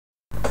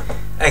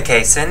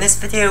Okay, so in this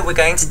video we're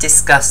going to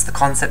discuss the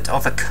concept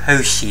of a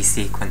Cauchy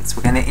sequence.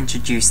 We're going to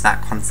introduce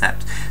that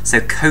concept.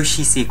 So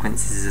Cauchy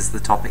sequences is the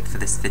topic for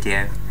this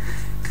video.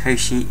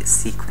 Cauchy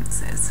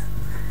sequences.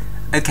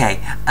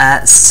 Okay,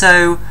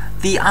 so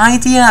the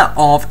idea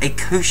of a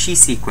Cauchy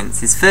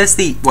sequence is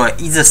firstly, well, it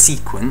is a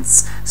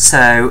sequence.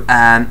 So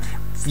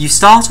you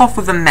start off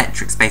with a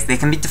metric space. They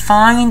can be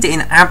defined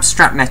in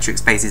abstract metric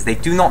spaces. They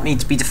do not need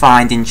to be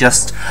defined in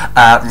just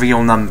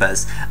real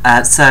numbers.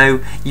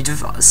 So you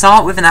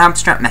start with an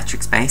abstract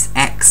metric space,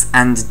 x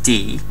and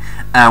d,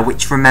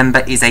 which remember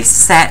is a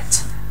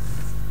set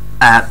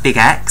big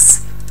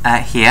X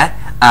here,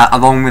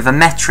 along with a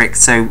metric.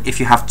 So if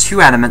you have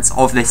two elements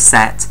of this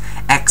set,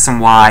 x and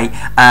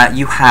y,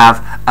 you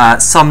have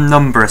some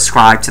number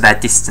ascribed to their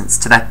distance,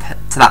 to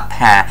that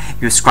pair.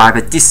 You ascribe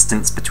a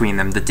distance between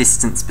them, the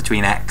distance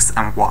between x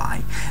and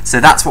y. So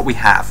that's what we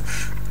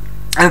have.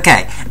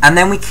 Okay, and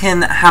then we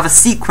can have a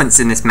sequence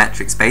in this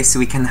metric space. So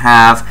we can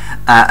have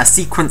a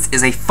sequence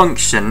is a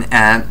function,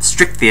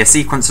 strictly a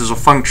sequence is a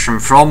function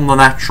from the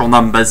natural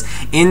numbers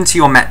into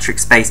your metric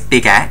space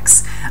big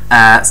X.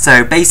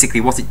 So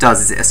basically what it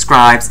does is it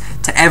ascribes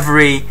to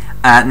every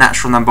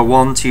natural number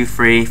 1, 2,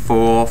 3,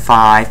 4,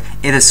 5,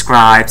 it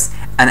ascribes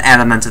an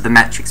element of the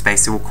metric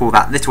space. So we'll call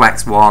that little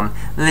x1,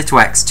 little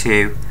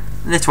x2,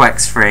 little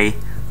x3,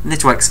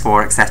 little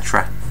x4,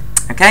 etc.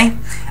 Okay?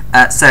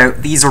 So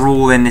these are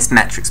all in this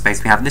metric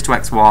space. We have little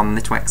x1,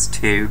 little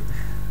x2,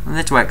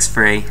 little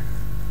x3,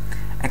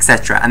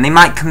 etc. And they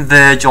might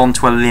converge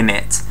onto a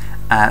limit.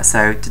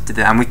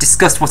 And we've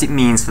discussed what it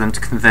means for them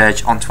to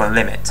converge onto a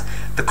limit.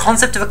 The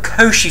concept of a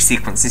Cauchy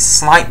sequence is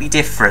slightly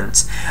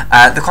different.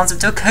 The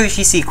concept of a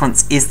Cauchy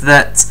sequence is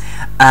that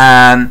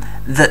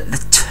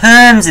the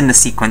terms in the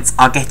sequence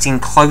are getting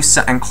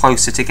closer and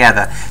closer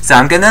together. So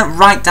I'm going to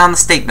write down the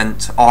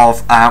statement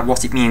of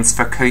what it means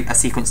for a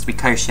sequence to be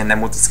Cauchy, and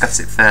then we'll discuss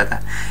it further.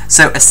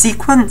 So a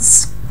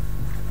sequence,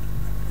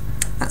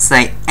 let's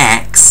say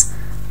x,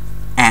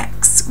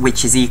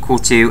 which is equal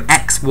to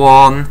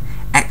x1,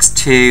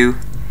 x2,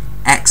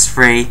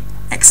 x3,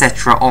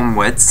 etc.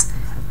 onwards,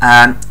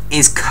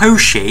 is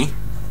Cauchy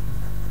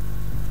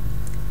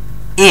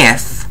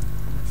if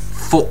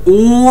for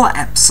all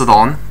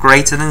epsilon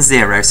greater than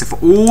 0, so for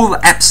all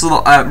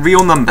epsilon,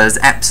 real numbers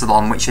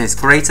epsilon which is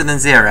greater than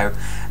 0,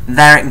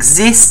 there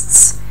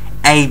exists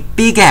a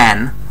big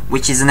N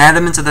which is an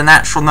element of the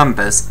natural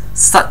numbers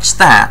such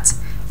that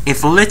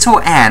if little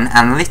n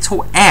and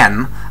little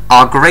m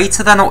are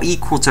greater than or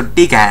equal to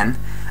big N,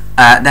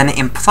 then it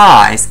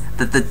implies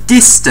that the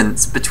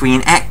distance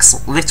between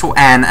x little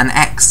n and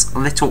x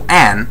little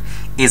m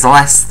is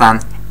less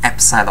than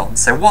epsilon.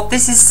 So what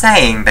this is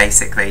saying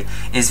basically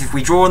is if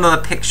we draw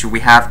another picture,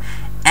 we have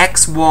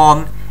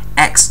x1,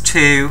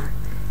 x2,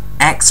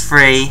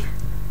 x3,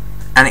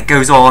 and it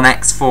goes on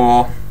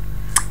x4,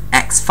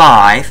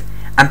 x5,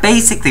 and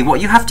basically what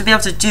you have to be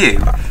able to do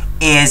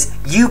is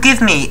you give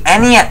me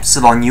any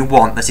epsilon you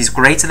want that is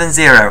greater than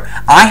 0.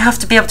 I have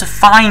to be able to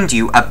find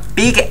you a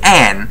big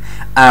N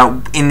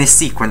in this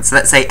sequence.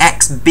 Let's say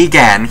x big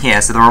N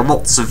here, so there are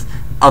lots of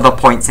other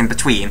points in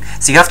between.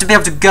 So you have to be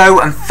able to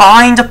go and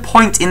find a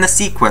point in the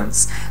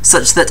sequence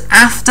such that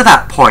after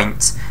that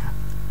point,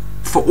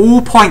 for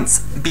all points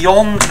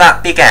beyond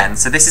that big N,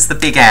 so this is the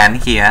big N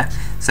here,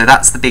 so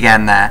that's the big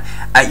N there,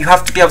 you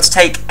have to be able to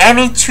take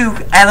any two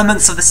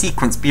elements of the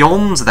sequence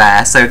beyond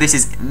there, so this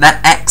is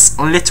x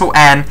little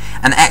n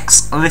and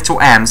x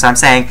little m, so I'm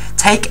saying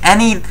take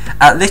any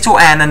little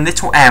n and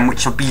little m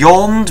which are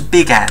beyond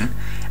big N,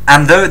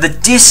 and though the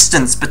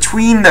distance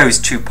between those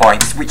 2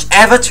 points,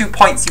 whichever 2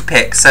 points you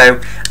pick,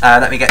 so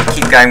let me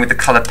keep going with the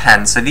coloured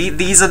pen. So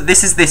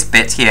this is this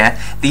bit here.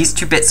 These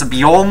 2 bits are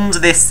beyond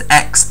this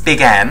x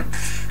big N,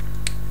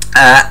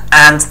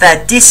 and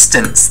their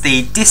distance,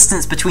 the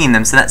distance between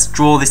them. So let's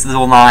draw this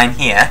little line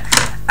here,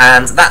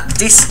 and that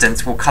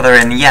distance we'll colour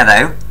in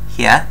yellow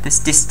here. This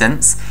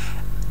distance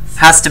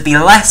has to be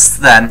less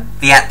than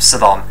the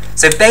epsilon.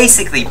 So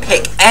basically,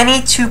 pick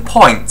any 2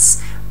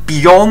 points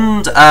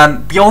beyond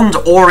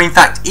or in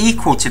fact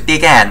equal to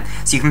big N.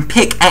 So you can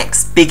pick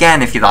x big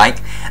N if you like,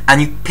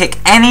 and you pick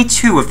any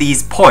 2 of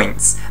these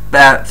points.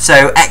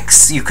 So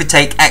x, you could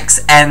take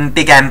x n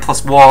big N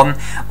plus 1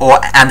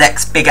 and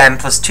x big N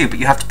plus 2, but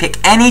you have to pick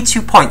any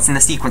 2 points in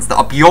the sequence that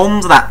are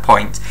beyond that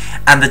point,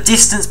 and the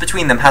distance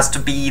between them has to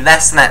be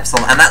less than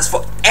epsilon, and that's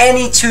for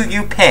any 2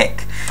 you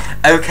pick.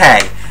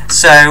 Okay.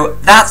 So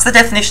that's the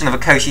definition of a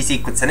Cauchy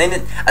sequence, and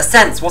in a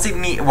sense, what it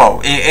means, well,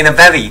 in a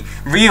very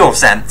real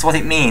sense, what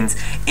it means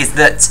is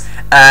that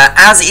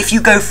as if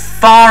you go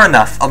far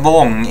enough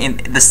along in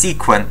the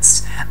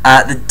sequence,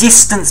 the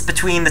distance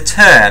between the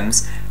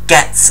terms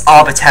gets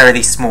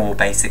arbitrarily small.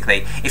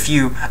 Basically, if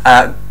you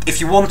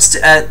want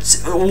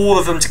all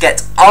of them to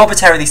get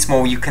arbitrarily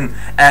small, you can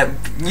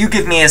you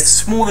give me as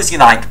small as you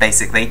like.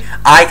 Basically,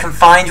 I can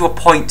find you a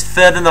point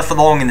further enough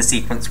along in the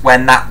sequence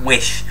when that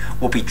wish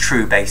will be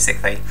true.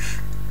 Basically.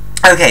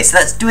 Okay, so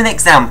let's do an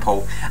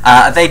example,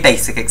 a very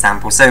basic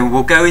example. So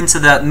we'll go into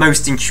the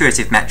most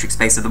intuitive metric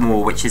space of them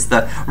all, which is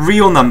the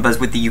real numbers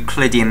with the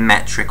Euclidean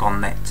metric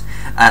on it.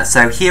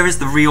 So here is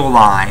the real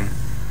line.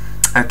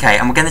 Okay,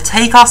 and we're going to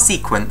take our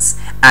sequence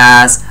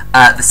as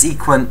the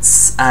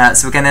sequence,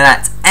 so we're going to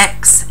let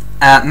x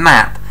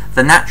map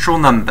the natural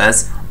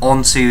numbers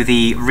onto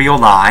the real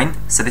line.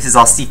 So this is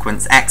our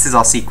sequence, x is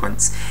our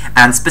sequence,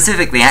 and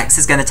specifically x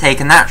is going to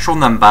take a natural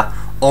number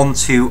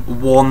onto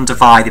 1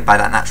 divided by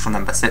that natural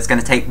number. So it's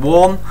going to take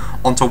 1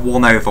 onto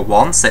 1 over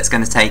 1, so it's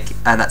going to take,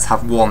 let's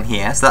have 1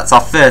 here, so that's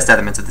our first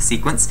element of the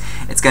sequence.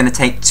 It's going to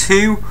take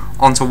 2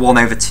 onto 1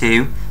 over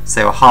 2,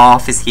 so a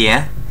half is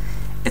here.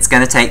 It's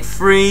going to take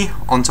 3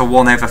 onto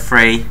 1 over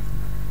 3,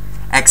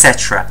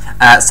 etc.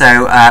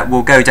 So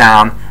we'll go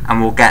down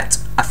and we'll get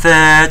a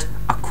third,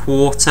 a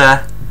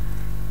quarter,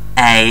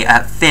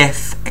 a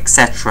fifth,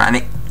 etc. And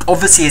it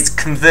obviously is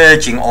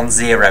converging on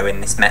 0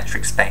 in this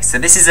metric space. So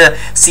this is a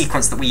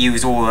sequence that we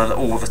use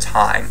all the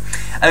time.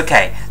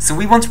 Okay, so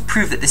we want to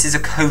prove that this is a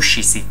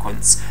Cauchy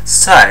sequence.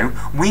 So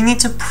we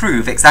need to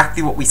prove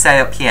exactly what we say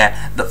up here,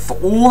 that for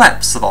all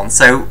epsilon,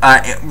 so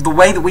the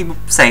way that we would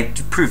say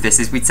to prove this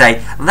is we'd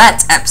say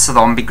let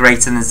epsilon be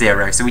greater than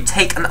 0. So we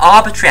take an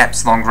arbitrary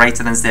epsilon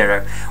greater than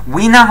 0.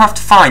 We now have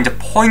to find a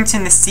point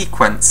in this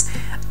sequence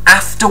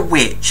after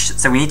which,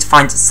 so we need to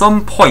find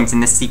some point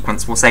in this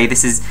sequence, we'll say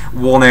this is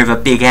 1 over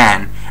big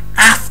N,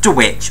 after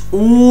which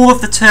all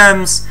of the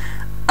terms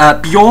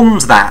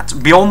beyond that,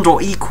 beyond or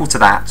equal to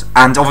that,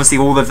 and obviously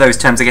all of those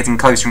terms are getting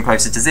closer and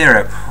closer to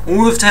 0,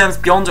 all of the terms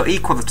beyond or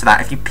equal to that,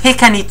 if you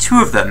pick any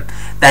two of them,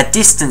 their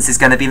distance is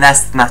going to be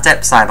less than that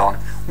epsilon.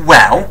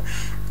 Well,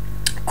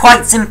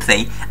 quite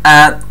simply,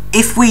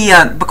 if we,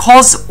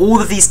 because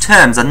all of these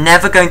terms are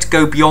never going to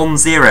go beyond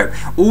 0,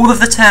 all of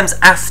the terms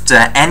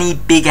after any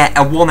big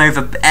 1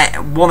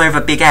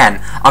 over big N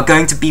are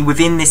going to be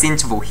within this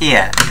interval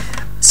here.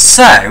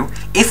 So,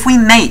 if we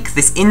make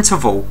this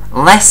interval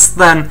less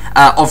than,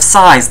 of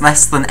size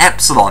less than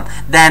epsilon,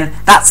 then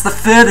that's the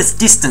furthest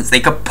distance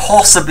they could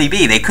possibly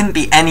be. They couldn't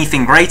be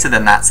anything greater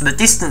than that. So the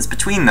distance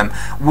between them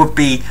would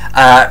be,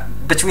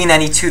 between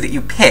any two that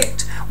you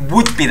picked,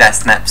 would be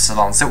less than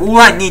epsilon. So all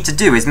I need to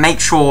do is make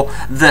sure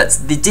that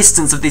the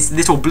distance of this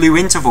little blue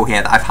interval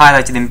here that I've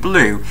highlighted in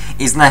blue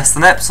is less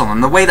than epsilon.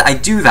 And the way that I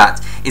do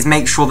that is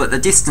make sure that the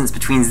distance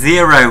between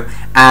 0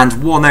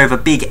 and 1 over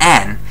big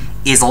N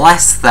is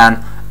less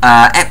than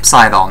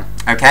epsilon.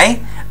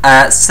 Okay?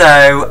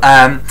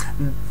 The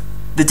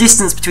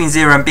distance between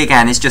 0 and big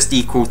N is just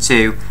equal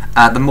to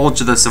the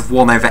modulus of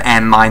 1 over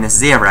n minus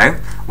 0,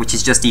 which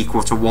is just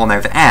equal to 1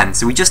 over n.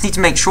 So we just need to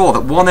make sure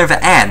that 1 over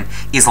n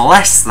is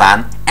less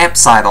than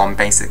epsilon,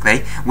 basically,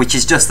 which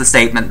is just the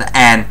statement that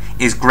n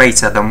is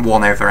greater than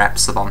 1 over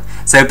epsilon.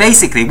 So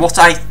basically, what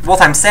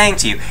I'm saying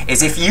to you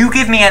is if you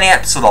give me any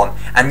epsilon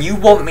and you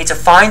want me to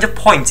find a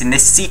point in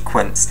this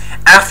sequence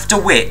after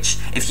which,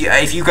 if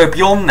you go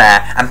beyond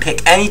there and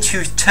pick any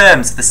two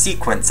terms of the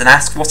sequence and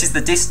ask what is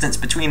the distance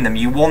between them,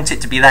 you want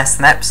it to be less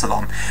than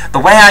epsilon. The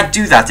way I'd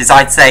do that is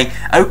I'd say,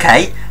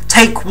 okay,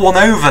 take 1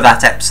 over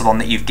that epsilon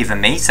that you've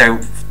given me. So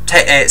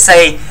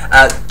say,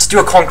 to do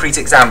a concrete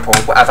example,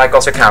 have I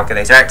got a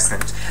calculator?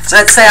 Excellent. So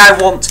let's say I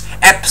want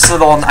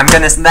epsilon, I'm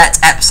going to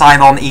let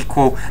epsilon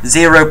equal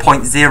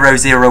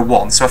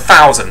 0.001, so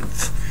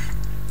 1,000th.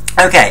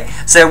 Okay,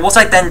 so what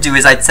I'd then do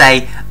is I'd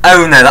say,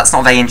 oh no, that's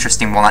not a very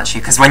interesting one actually,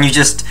 because when you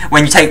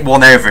take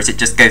 1 over it, it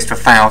just goes to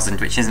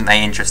 1,000, which isn't very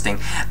interesting.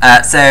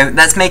 So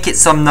let's make it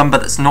some number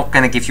that's not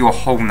going to give you a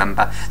whole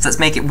number. So let's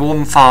make it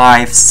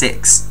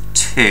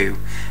 1562.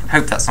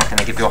 Hope that's not going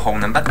to give you a whole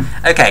number.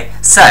 Okay,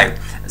 so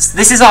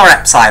this is our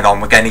epsilon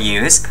we're going to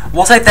use.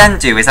 What I then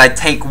do is I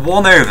take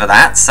 1 over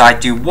that, so I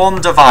do 1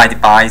 divided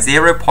by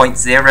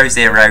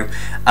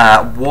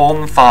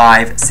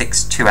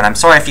 0.001562, and I'm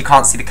sorry if you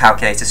can't see the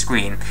calculator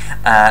screen.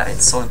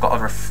 It's sort of got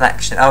a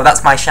reflection. Oh,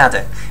 that's my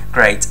shadow.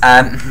 Great.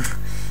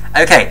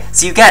 Okay,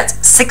 so you get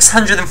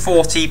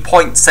 640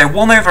 points, so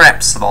 1 over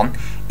epsilon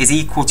is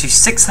equal to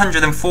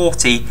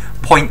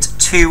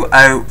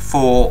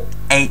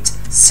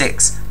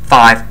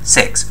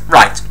 640.20486656.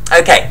 Right,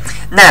 okay.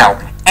 Now,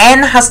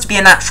 n has to be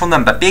a natural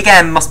number. Big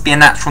N must be a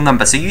natural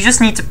number. So you just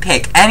need to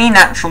pick any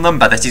natural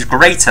number that is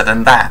greater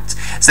than that.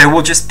 So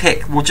we'll just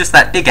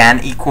let big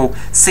N equal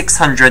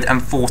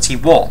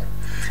 641.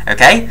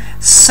 Okay?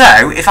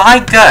 So if I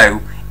go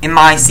in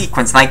my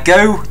sequence and I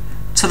go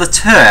to the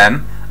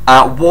term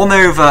 1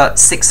 over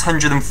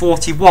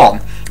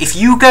 641, if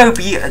you go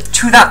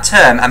to that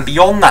term and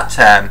beyond that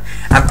term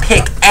and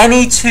pick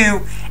any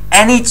two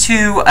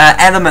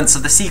elements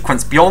of the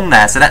sequence beyond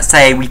there, so let's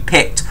say we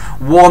picked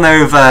 1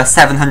 over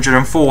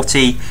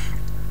 740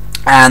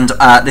 and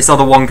this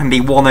other one can be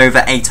 1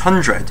 over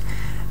 800,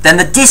 then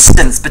the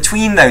distance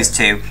between those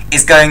two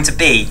is going to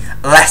be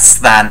less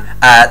than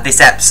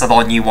this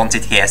epsilon you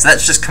wanted here. So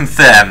let's just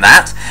confirm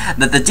that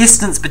the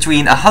distance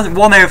between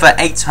 1 over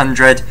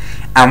 800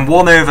 and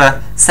 1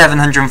 over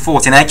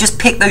 740, and I just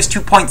pick those 2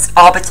 points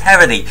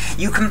arbitrarily.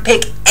 You can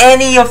pick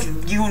any you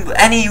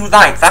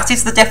like. That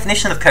is the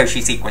definition of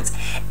Cauchy sequence.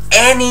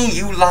 Any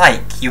you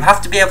like. You have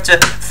to be able to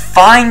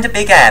find a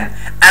big N,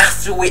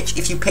 after which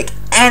if you pick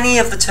any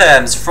of the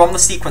terms from the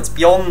sequence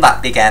beyond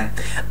that big N,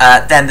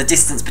 then the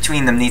distance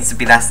between them needs to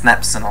be less than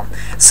epsilon.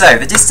 So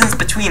the distance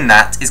between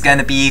that is going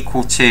to be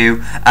equal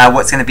to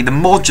what's going to be the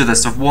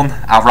modulus of 1,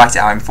 I'll write it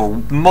out in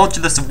full,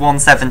 modulus of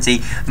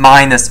 170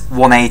 minus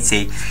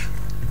 180.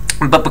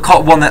 But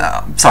because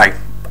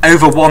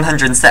over 1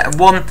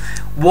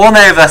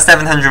 over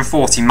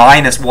 740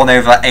 minus 1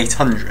 over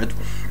 800.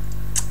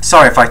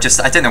 Sorry if I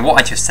don't know what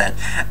I just said.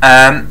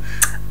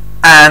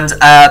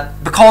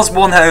 Because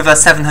 1 over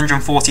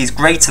 740 is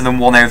greater than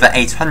 1 over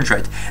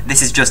 800,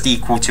 this is just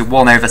equal to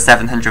 1 over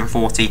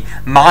 740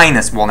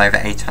 minus 1 over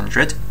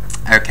 800.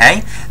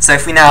 Okay, so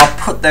if we now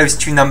put those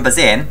two numbers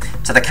in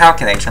to the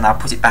calculator, and I'll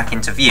put it back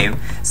into view.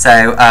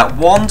 So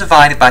 1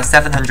 divided by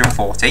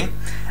 740,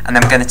 and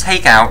then we're going to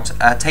take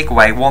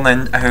away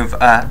 1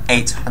 over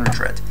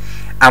 800.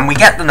 And we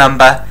get the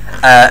number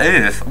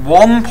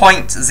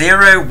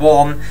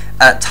 1.01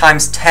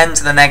 times 10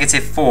 to the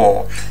negative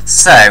 4.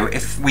 So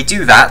if we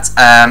do that,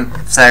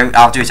 so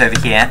I'll do it over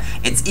here,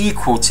 it's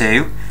equal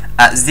to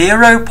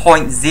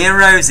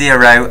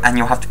 0.00, and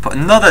you'll have to put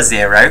another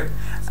 0,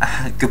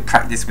 good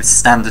practice with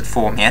standard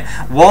form here,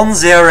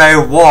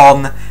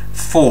 1014,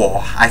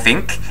 I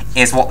think,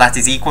 is what that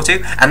is equal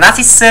to, and that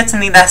is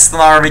certainly less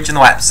than our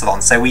original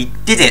epsilon, so we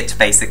did it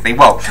basically.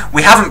 Well,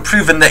 we haven't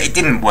proven that it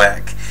didn't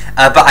work,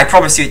 but I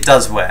promise you it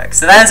does work.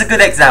 So there's a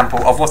good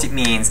example of what it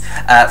means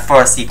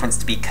for a sequence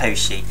to be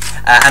Cauchy,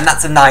 and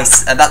that's a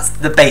nice, that's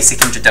the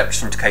basic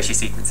introduction to Cauchy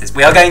sequences.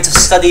 We are going to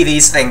study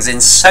these things in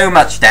so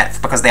much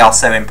depth because they are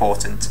so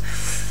important.